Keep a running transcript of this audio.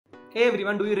Hey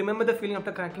everyone, do you remember the feeling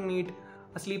after cracking Neet,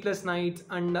 a sleepless nights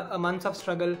and a months of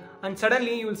struggle, and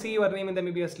suddenly you will see your name in the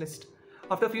MBBS list.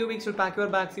 After a few weeks, you'll pack your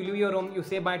bags, you leave your home, you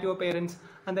say bye to your parents,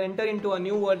 and then enter into a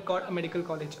new world called a medical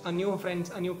college, a new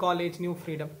friends, a new college, new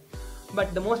freedom.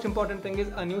 But the most important thing is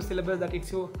a new syllabus that hits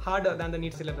you harder than the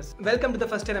Neet syllabus. Welcome to the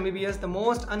first year MBBS, the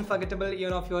most unforgettable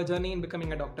year of your journey in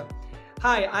becoming a doctor.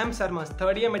 Hi, I'm Sarmas,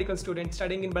 third year medical student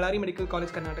studying in Bellary Medical College,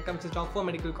 Karnataka, which is top 4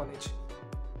 medical college.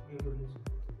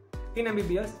 In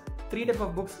MBBS, 3 types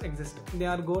of books exist. They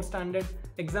are gold standard,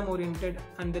 exam oriented,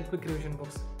 and then quick revision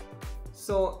books.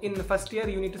 So in the first year,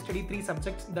 you need to study 3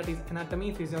 subjects, that is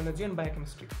anatomy, physiology and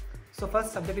biochemistry. So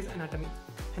first subject is anatomy.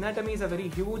 Anatomy is a very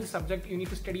huge subject. You need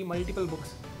to study multiple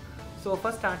books. So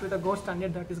first start with a gold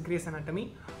standard, that is Gray's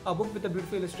Anatomy, a book with the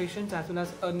beautiful illustrations as well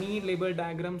as a neat label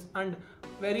diagrams and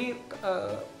very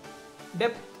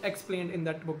depth explained in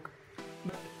that book.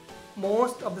 But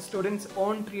most of the students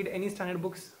won't read any standard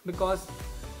books because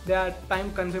they are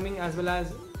time consuming as well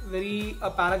as very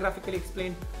paragraphically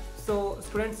explained. So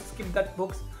students skip that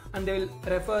books and they will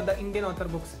refer the Indian author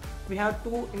books. We have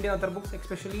 2 Indian author books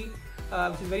especially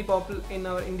which is very popular in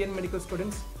our Indian medical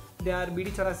students. They are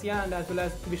B.D. Chaurasia and as well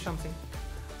as Vishram Singh.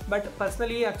 But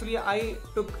personally actually I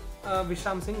took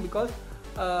Vishram Singh because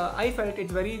I felt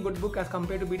it's very good book as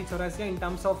compared to B.D. Chaurasia in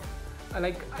terms of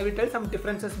I will tell some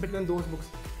differences between those books.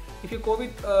 If you go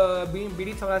with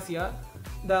B.D. Chaurasia,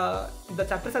 the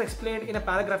chapters are explained in a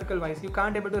paragraphical wise. You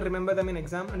can't able to remember them in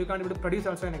exam and you can't able to produce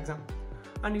also in exam.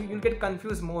 And you'll get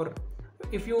confused more.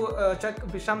 If you check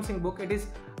Vishram Singh book, it is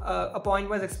a point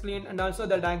wise explained and also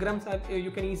the diagrams are,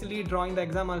 you can easily draw in the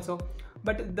exam also.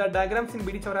 But the diagrams in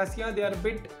B.D. Chaurasia, they are a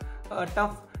bit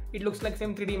tough. It looks like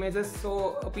same 3D images.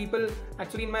 So people,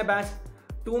 actually in my batch,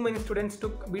 too many students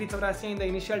took B.D. Chaurasia in the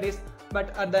initial days,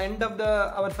 but at the end of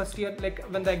our first year, like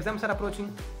when the exams are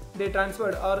approaching, they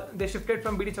transferred or they shifted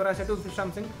from B.D. Chaurasia to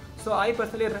Vishram Singh. So I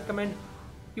personally recommend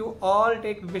you all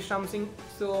take Vishram Singh.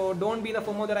 So don't be in the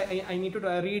FOMO that I need to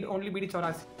read only B.D.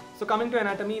 Chaurasia. So coming to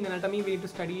anatomy, in anatomy we need to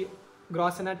study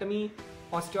gross anatomy,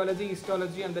 osteology,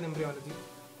 histology and then embryology.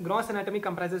 Gross anatomy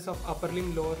comprises of upper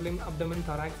limb, lower limb, abdomen,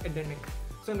 thorax, head and neck.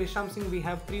 So in Vishram Singh we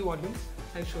have 3 volumes.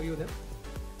 I'll show you them.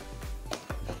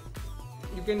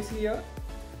 You can see here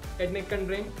head, neck and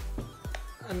brain,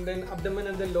 and then abdomen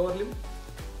and then lower limb,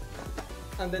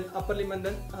 and then upper limb and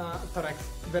then thorax.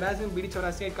 Whereas in B.D.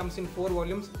 Chaurasia it comes in 4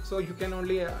 volumes, so you can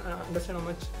only understand how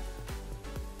much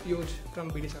huge from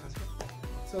B.D. Chaurasia.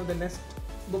 So the next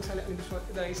books I need to show,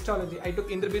 the histology. I took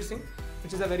Indrabir Singh,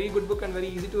 which is a very good book and very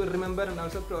easy to remember and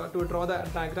also to draw the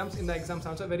diagrams in the exams.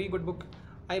 Also a very good book.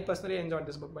 I personally enjoyed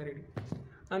this book by reading.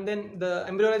 And then the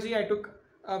embryology I took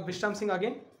Vishram Singh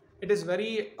again. It is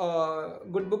very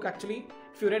good book actually.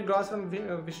 If you read gross from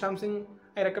Vishram Singh,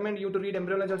 I recommend you to read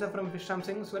embryology also from Vishram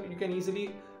Singh so that you can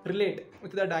easily relate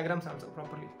with the diagrams also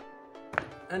properly.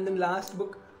 And then last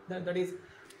book that is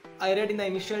I read in the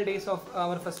initial days of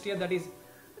our first year, that is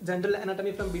General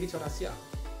Anatomy from B.D. Chaurasia.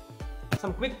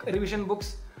 Some quick revision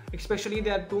books, especially they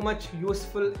are too much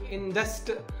useful in just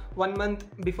 1 month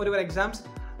before your exams.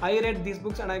 I read these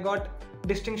books and I got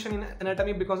distinction in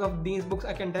anatomy because of these books,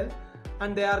 I can tell.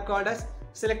 And they are called as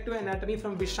Selective Anatomy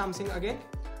from Vishram Singh again.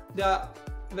 They are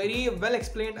very well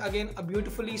explained, again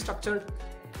beautifully structured.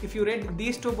 If you read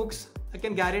these 2 books, I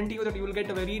can guarantee you that you will get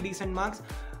a very decent marks,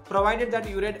 provided that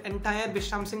you read entire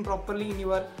Vishram Singh properly in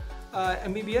your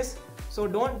MBBS. So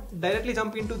don't directly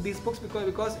jump into these books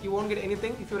because you won't get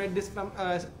anything if you read this from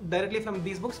directly from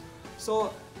these books.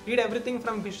 So read everything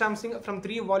from Vishram Singh from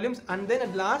 3 volumes, and then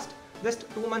at last, just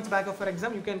 2 months back of your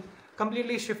exam, you can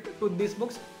completely shift to these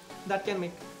books. That can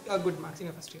make a good marks in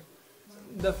your first year.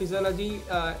 The physiology,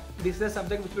 this is a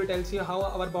subject which will tell you how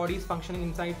our body is functioning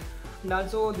inside, and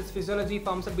also this physiology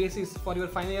forms a basis for your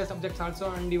final year subjects also.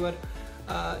 And your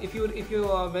if you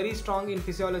are very strong in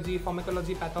physiology,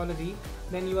 pharmacology, pathology,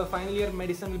 then your final year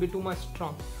medicine will be too much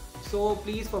strong. So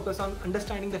please focus on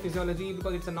understanding the physiology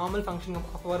because it's a normal function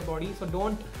of our body. So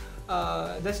don't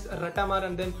just ratamar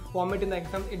and then vomit in the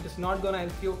exam. It is not gonna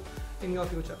help you in your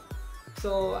future.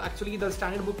 So actually the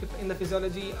standard book in the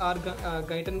physiology are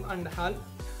Guyton and Hall.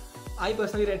 I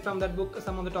personally read from that book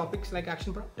some of the topics like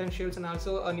action potentials and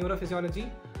also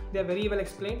neurophysiology. They are very well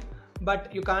explained,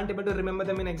 but you can't able to remember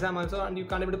them in exam also, and you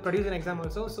can't able to produce an exam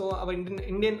also. So our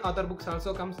Indian author books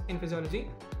also comes in physiology,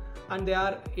 and they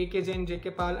are A.K. Jain,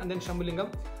 J.K. Pal and then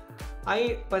Shambulingam.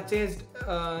 I purchased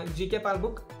G.K. Pal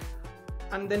book,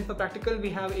 and then for practical we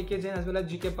have A.K. Jain as well as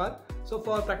G.K. Pal. So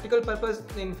for practical purpose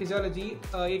in physiology,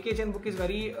 A.K. Jain book is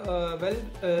very well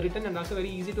written and also very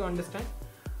easy to understand.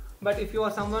 But if you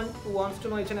are someone who wants to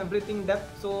know each and everything in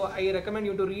depth, so I recommend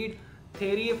you to read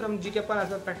theory from GK Pal as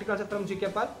well, practical also from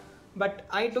GK Pal. But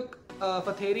I took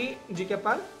for theory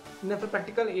GKPAL, and then for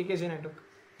practical AKGN I took.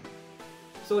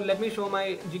 So let me show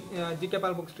my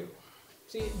GKPAL books to you.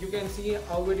 See, you can see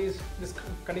how it is, this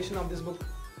condition of this book.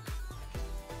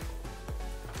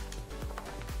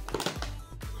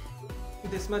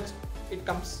 This much it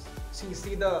comes.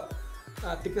 See the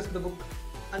thickness of the book,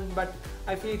 but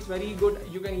I feel it's very good.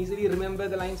 You can easily remember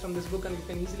the lines from this book and you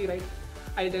can easily write.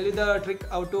 I'll tell you the trick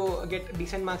how to get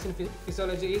decent marks in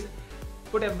physiology is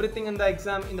put everything in the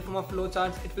exam in the form of flow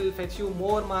charts. It will fetch you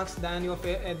more marks than your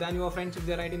friends if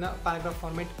they write in a paragraph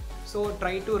format. So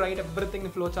try to write everything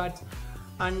in flow charts,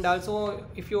 and also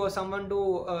if you are someone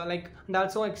to and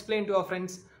also explain to your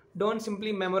friends. Don't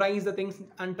simply memorize the things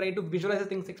and try to visualize the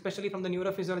things, especially from the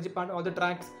neurophysiology part or the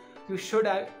tracks. You should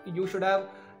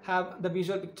have the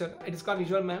visual picture. It is called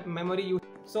visual memory.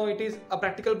 So it is a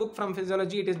practical book from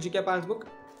physiology. It is GKPAL's book.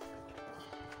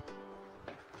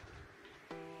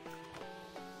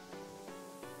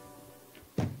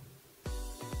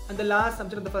 And the last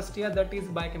subject of the first year, that is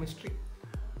biochemistry.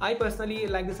 I personally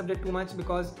like this subject too much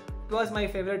because it was my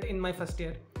favorite in my first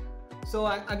year. So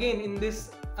again, in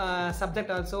this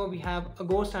subject also we have a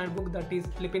gold standard book, that is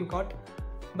Lippincott.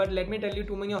 But let me tell you,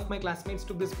 too many of my classmates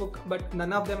took this book, but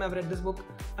none of them have read this book.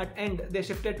 At end, they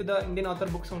shifted to the Indian author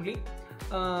books only.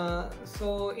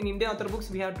 So in Indian author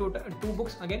books, we have two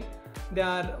books again. They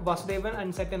are Vasudevan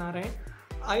and Satyanarayan.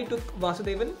 I took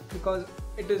Vasudevan because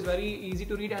it is very easy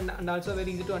to read and also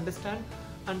very easy to understand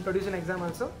and produce an exam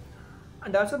also.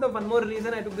 And also the one more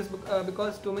reason I took this book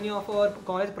because too many of our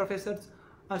college professors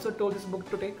also told this book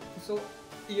to take. So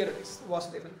here it is,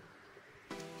 Vasudevan.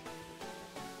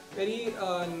 Very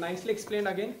nicely explained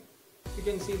again. You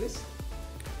can see this.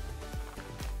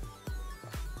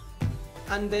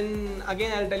 And then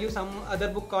again I'll tell you some other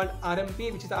book called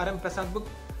RMP, which is the RM Prasad book,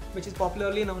 which is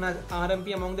popularly known as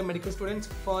RMP among the medical students,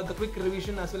 for the quick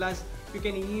revision, as well as you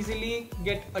can easily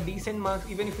get a decent marks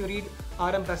even if you read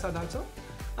RM Prasad also.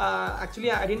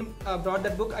 Actually I didn't brought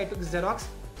that book, I took Xerox.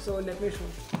 So let me show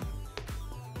you.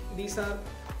 These are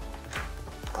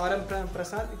RM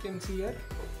Prasad, you can see here.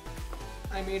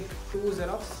 I made 2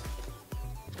 Xerox.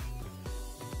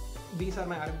 These are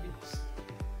my RMP books.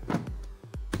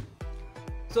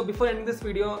 So before ending this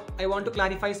video, I want to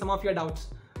clarify some of your doubts.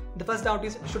 The first doubt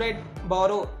is, should I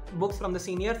borrow books from the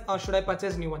seniors or should I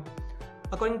purchase new one?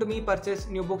 According to me, purchase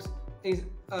new books is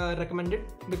recommended,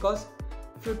 because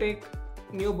if you take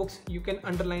new books, you can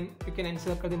underline, you can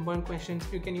encircle the important questions,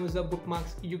 you can use the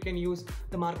bookmarks, you can use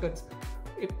the markers.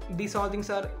 If these all things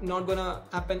are not gonna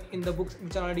happen in the books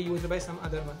which are already used by some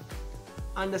other one.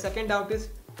 And the second doubt is,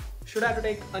 should I have to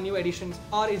take a new editions,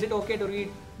 or is it okay to read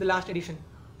the last edition?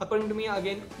 According to me,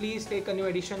 again, please take a new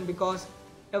edition, because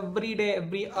every day,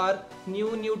 every hour,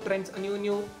 new trends,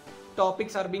 new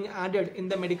topics are being added in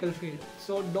the medical field.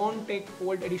 So don't take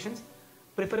old editions.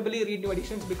 Preferably read new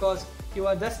editions, because you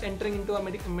are just entering into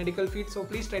a medical field. So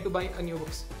please try to buy a new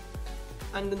books.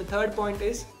 And then the third point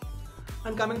is,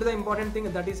 and coming to the important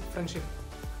thing, that is friendship.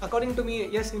 According to me,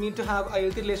 yes, you need to have a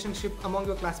healthy relationship among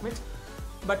your classmates,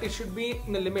 but it should be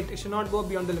in a limit. It should not go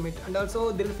beyond the limit. And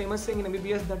also there is a famous saying in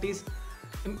MBBS, that is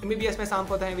MBBS My सांप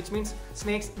होता है, which means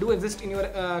snakes do exist in your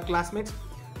classmates.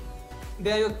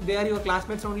 They are your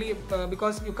classmates only,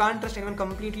 because you can't trust anyone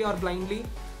completely or blindly.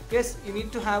 Yes, you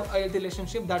need to have a healthy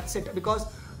relationship, that's it. Because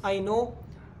I know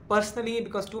personally,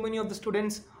 because too many of the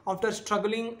students, after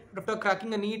struggling, after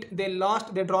cracking a Neet, they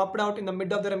dropped out in the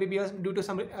mid of their MBBS due to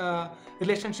some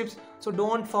relationships. So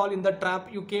don't fall in the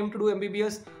trap. You came to do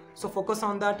MBBS, so focus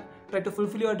on that, try to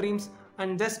fulfill your dreams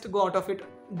and just go out of it.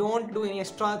 Don't do any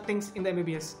extra things in the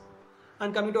MBBS.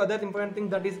 And coming to other important thing,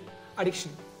 that is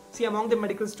addiction. See, among the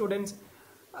medical students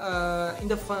in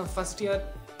the first year,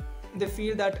 they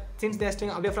feel that since they are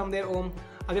staying away from their home,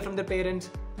 away from their parents,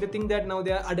 they think that now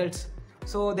they are adults.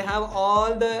 So they have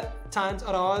all the chance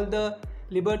or all the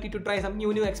liberty to try some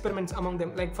new experiments among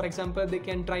them. Like for example, they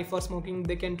can try for smoking,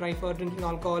 they can try for drinking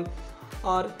alcohol,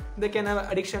 or they can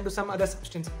have addiction to some other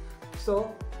substance.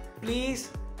 So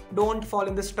please don't fall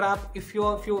in this trap. If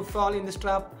you fall in this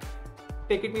trap,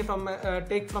 take from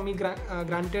me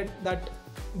granted that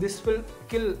this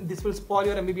will spoil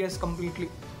your MBBS completely.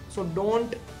 So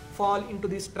don't fall into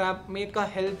this trap. Make a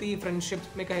healthy friendship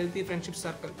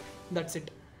circle. That's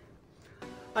it.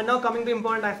 And now coming to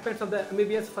important aspects of the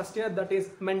MBBS first year, that is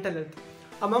mental health.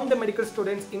 Among the medical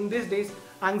students in these days,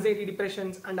 anxiety,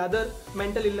 depressions and other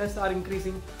mental illness are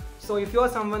increasing. So if you are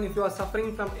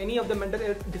suffering from any of the mental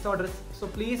health disorders, so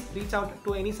please reach out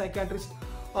to any psychiatrist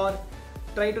or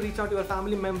try to reach out to your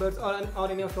family members or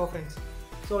any of your friends.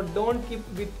 So don't keep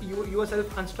with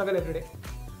yourself and struggle every day.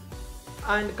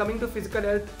 And coming to physical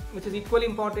health, which is equally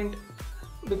important,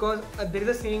 because there is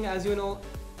a saying, as you know,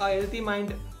 a healthy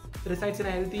mind resides in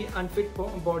a healthy and fit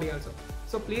body also.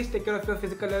 So please take care of your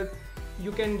physical health.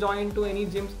 You can join to any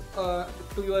gyms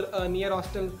to your near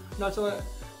hostel, and also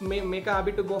make a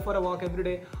habit to go for a walk every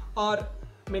day, or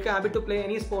make a habit to play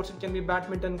any sports. It can be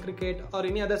badminton, cricket, or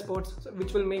any other sports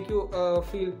which will make you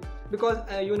feel, because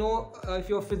if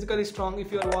you're physically strong,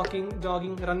 if you're walking,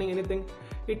 jogging, running, anything,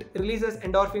 it releases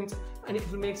endorphins and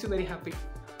it makes you very happy.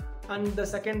 And the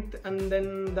second and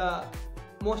then the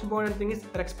most important thing is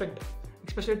respect,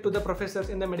 especially to the professors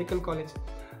in the medical college.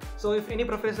 So if any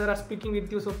professor are speaking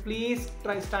with you, so please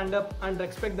try stand up and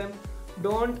respect them.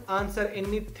 Don't answer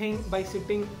anything by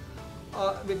sitting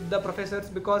with the professors,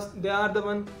 because they are the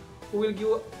one who will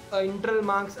give internal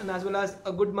marks and as well as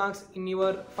good marks in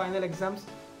your final exams.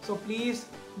 So please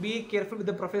be careful with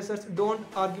the professors. Don't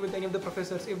argue with any of the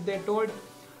professors. If they told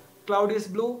cloud is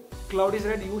blue, cloud is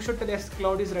red, you should tell yes,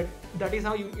 cloud is red. That is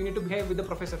how you need to behave with the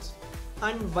professors.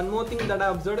 And one more thing that I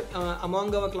observed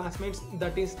among our classmates,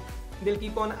 that is they'll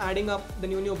keep on adding up the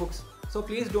new books. So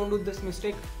please don't do this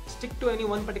mistake. Stick to any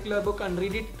one particular book and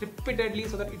read it repeatedly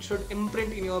so that it should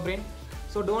imprint in your brain.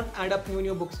 So don't add up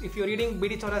new books. If you're reading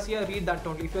BD Chaurasia, read that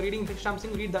only. If you're reading Sarmas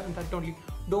I'm, read that only.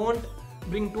 Don't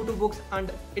bring two books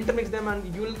and intermix them,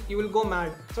 and you will go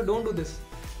mad. So don't do this.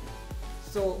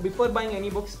 So before buying any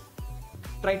books,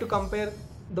 try to compare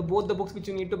both the books which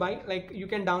you need to buy. Like, you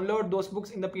can download those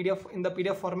books in the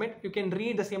PDF format. You can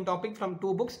read the same topic from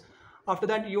two books. After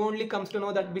that, you only comes to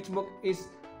know that which book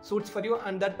suits for you,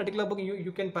 and that particular book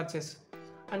you can purchase.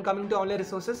 And coming to online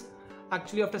resources,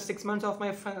 actually after 6 months of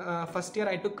my first year,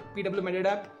 I took PW Med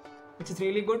app, which is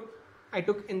really good. I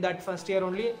took in that first year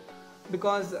only,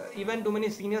 because even too many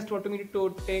seniors told me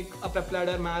to take a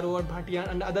prepladder, Marrow or Bhatia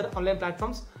and other online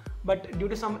platforms, but due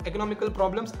to some economical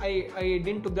problems, I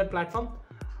didn't took that platform.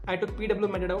 I took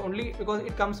PW Med only, because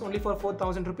it comes only for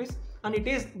 4,000 rupees, and it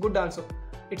is good also.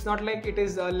 It's not like it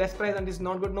is less price and it's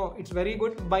not good. No, it's very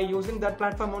good. By using that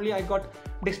platform only, I got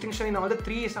distinction in all the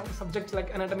 3 subjects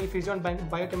like anatomy, physio and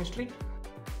biochemistry.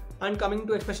 And coming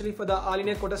to especially for the all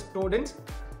India quota students,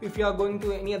 if you are going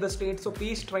to any other state, so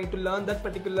please try to learn that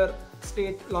particular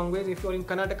state language. If you're in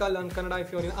Karnataka, learn Kannada.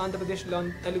 If you're in Andhra Pradesh,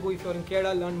 learn Telugu. If you're in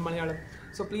Kerala, learn Malayalam.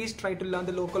 So please try to learn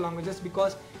the local languages,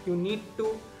 because you need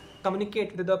to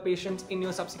communicate with the patients in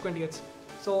your subsequent years.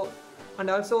 So, and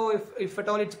also if at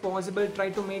all it's possible, try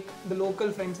to make the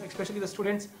local friends, especially the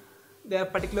students, they are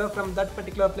particular from that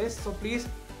particular place. So please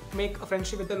make a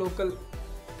friendship with the local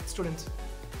students.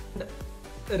 And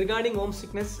regarding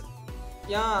homesickness,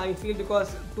 yeah, I feel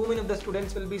because too many of the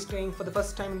students will be staying for the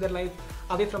first time in their life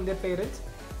away from their parents.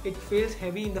 It feels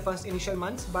heavy in the first initial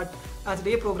months, but as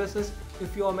day progresses,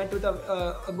 if you are met with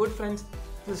a good friends,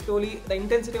 slowly the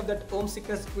intensity of that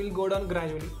homesickness will go down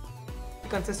gradually. Be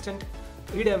consistent.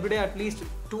 Read every day at least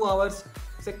 2 hours.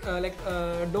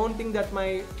 Don't think that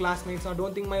my classmates or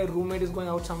don't think my roommate is going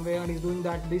out somewhere and is doing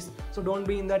this. So don't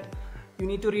be in that. You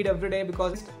need to read every day,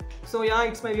 because so yeah,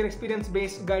 it's my real experience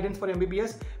based guidance for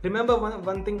MBBS. Remember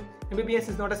one thing, MBBS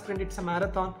is not a sprint, it's a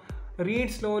marathon. Read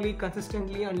slowly,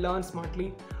 consistently and learn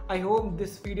smartly. I hope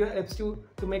this video helps you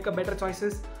to make a better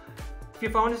choices. If you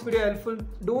found this video helpful,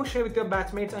 do share with your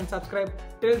batchmates and subscribe.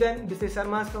 Till then, this is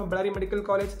Sarmas from Bellary Medical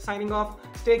College signing off.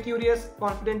 Stay curious,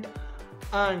 confident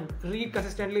and read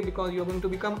consistently, because you are going to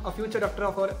become a future doctor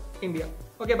of our India.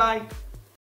 Okay, bye.